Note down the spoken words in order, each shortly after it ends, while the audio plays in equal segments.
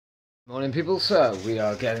Morning people, so we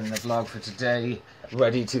are getting the vlog for today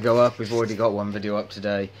ready to go up. We've already got one video up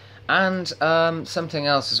today, and something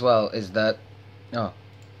else as well is that, oh,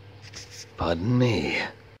 pardon me.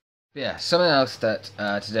 Yeah, something else that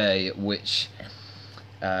today which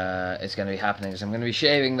is going to be happening is I'm going to be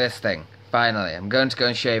shaving this thing. Finally, I'm going to go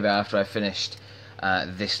and shave it after I finished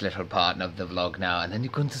this little part of the vlog now, and then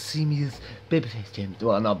you're going to see me as babyface James.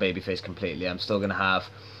 Well, not babyface completely, I'm still going to have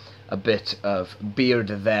a bit of beard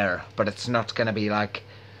there, but it's not gonna be like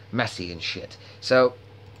messy and shit. So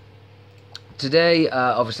today,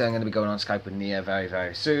 obviously I'm gonna be going on Skype with Nia very,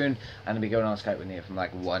 very soon. I'm gonna be going on Skype with Nia from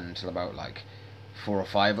like 1 till about like 4 or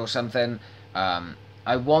 5 or something.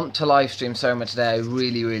 I want to live stream Soma today, I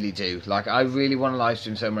really, really do. Like, I really want to live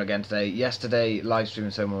stream Soma again today. Yesterday, live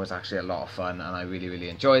streaming Soma was actually a lot of fun, and I really, really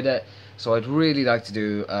enjoyed it. So I'd really like to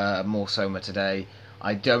do more Soma today.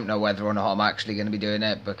 I don't know whether or not I'm actually going to be doing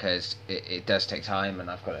it, because it does take time, and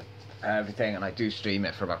I've got to prepare everything, and I do stream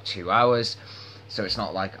it for about 2 hours. So it's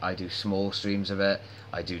not like I do small streams of it.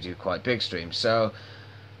 I do quite big streams. So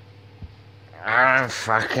I don't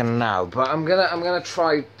fucking know, but I'm gonna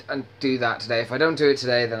try and do that today. If I don't do it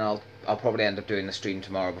today, then I'll probably end up doing the stream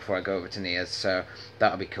tomorrow before I go over to Nia's, so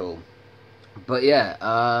that'll be cool. But yeah,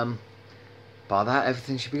 bar that,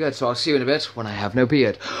 everything should be good. So I'll see you in a bit when I have no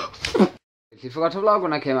beard. I forgot to vlog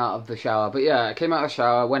when I came out of the shower, but yeah, I came out of the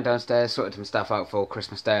shower, went downstairs, sorted some stuff out for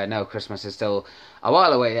Christmas Day. I know Christmas is still a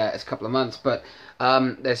while away yet, it's a couple of months, but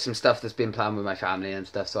there's some stuff that's been planned with my family and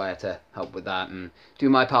stuff, so I had to help with that and do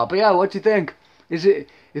my part. But yeah, what do you think?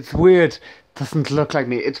 It's weird, doesn't look like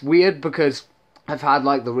me. It's weird because I've had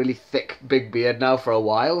like the really thick big beard now for a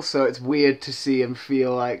while, so it's weird to see and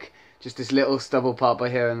feel like just this little stubble part by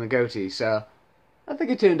here and the goatee. So I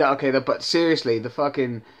think it turned out okay though, but seriously,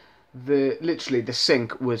 literally the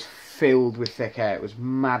sink was filled with thick hair. It was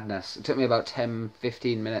madness. It took me about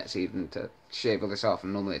 10-15 minutes even to shave all this off,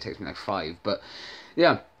 and normally it takes me like 5. But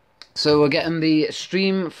yeah, so we're getting the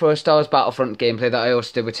stream for Star Wars Battlefront gameplay that I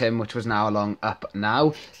also did with Tim, which was now up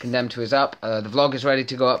now. Condemned to is up. The vlog is ready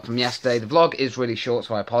to go up from yesterday. The vlog is really short,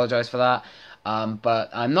 so I apologise for that.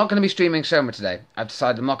 But I'm not going to be streaming Soma today. I've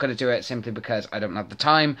decided I'm not going to do it simply because I don't have the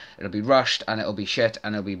time. It'll be rushed, and it'll be shit,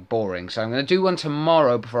 and it'll be boring. So I'm going to do one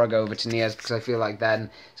tomorrow before I go over to Nia's, because I feel like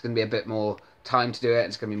then it's going to be a bit more time to do it.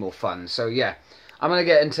 It's going to be more fun. So yeah, I'm going to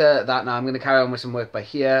get into that now. I'm going to carry on with some work by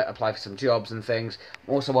here, apply for some jobs and things.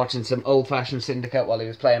 I'm also watching some old-fashioned Syndicate while he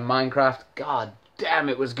was playing Minecraft. God damn,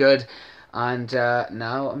 it was good. And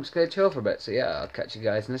now I'm just going to chill for a bit. So yeah, I'll catch you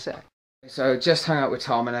guys in a sec. So just hung out with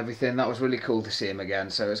Tom and everything. That was really cool to see him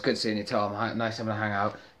again. So it's good seeing you, Tom. Nice having a hang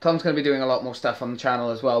out. Tom's going to be doing a lot more stuff on the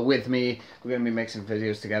channel as well with me. We're going to be making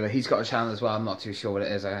videos together. He's got a channel as well. I'm not too sure what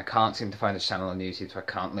it is. I can't seem to find his channel on YouTube, so I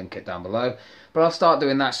can't link it down below. But I'll start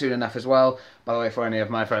doing that soon enough as well. By the way, for any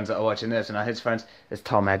of my friends that are watching this and are his friends, it's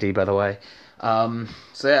Tom Eddy, by the way.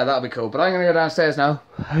 So yeah, that'll be cool. But I'm going to go downstairs now.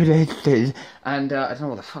 And I don't know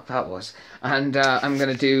what the fuck that was. And I'm going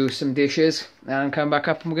to do some dishes and come back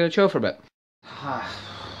up and we're going to chill for a bit.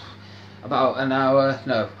 About an hour,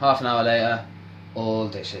 no, half an hour later, all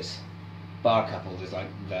dishes. Bar a couple, there's like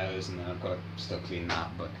those, and then I've got to still clean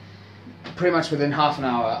that. But pretty much within half an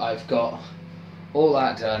hour, I've got all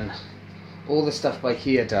that done. All the stuff by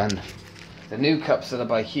here done. The new cups that are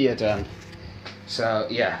by here done. So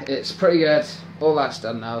yeah, it's pretty good. All that's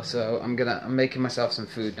done now. So I'm making myself some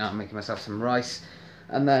food now. I'm making myself some rice,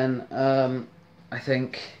 and then I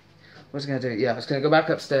think what was I gonna do? Yeah, I was gonna go back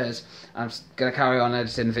upstairs. I'm gonna carry on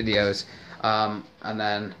editing videos, and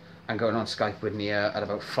then I'm going on Skype with Nia at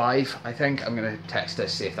about 5. I think I'm gonna text her,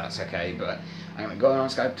 see if that's okay. But I'm gonna go on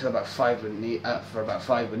Skype till about 5 with Nia. For about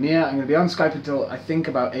 5 with Nia. I'm gonna be on Skype until I think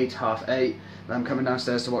about 8, half 8. Then I'm coming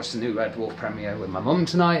downstairs to watch the new Red Dwarf premiere with my mum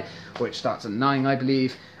tonight, which starts at 9, I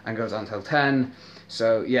believe, and goes on till 10.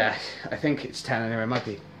 So yeah, I think it's 10 anyway. It might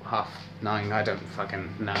be half 9. I don't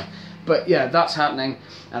fucking know. But yeah, that's happening.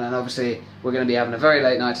 And then obviously we're going to be having a very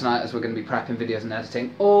late night tonight, as we're going to be prepping videos and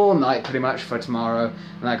editing all night pretty much for tomorrow.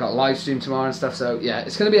 And I got a live stream tomorrow and stuff. So yeah,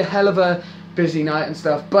 it's going to be a hell of a busy night and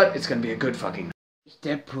stuff, but it's going to be a good fucking night.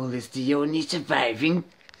 Deadpool is the only surviving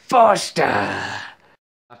Foster.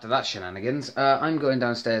 After that shenanigans, I'm going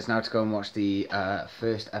downstairs now to go and watch the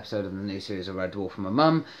first episode of the new series of Red Dwarf from my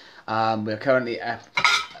mum. We're currently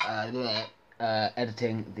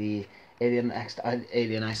editing the Alien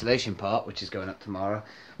Isolation part, which is going up tomorrow,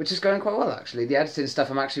 which is going quite well actually. The editing stuff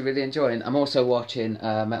I'm actually really enjoying. I'm also watching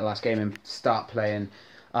Metal Last Gaming start playing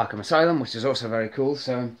Arkham Asylum, which is also very cool.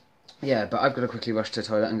 So yeah, but I've got to quickly rush to the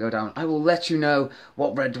toilet and go down. I will let you know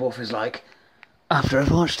what Red Dwarf is like after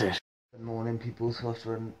I've watched it. Good morning people, so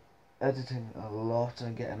after editing a lot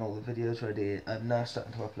and getting all the videos ready. I'm now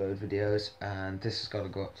starting to upload videos, and this has got to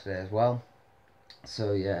go up today as well.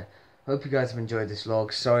 So yeah, hope you guys have enjoyed this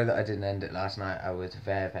vlog. Sorry that I didn't end it last night. I was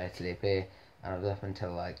very sleepy, and I was up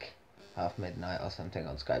until like half midnight or something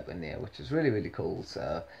on Skype with Nia, which was really cool.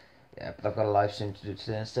 So yeah, but I've got a live stream to do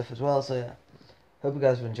today and stuff as well. So yeah, hope you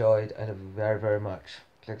guys have enjoyed. I love you very much.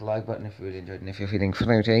 Click the like button if you really enjoyed, and if you're feeling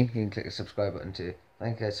fruity, you can click the subscribe button too.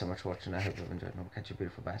 Thank you guys so much for watching. I hope you've enjoyed, and I'll catch you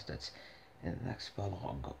beautiful bastards in the next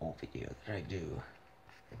vlog or video that I do.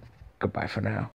 Goodbye for now.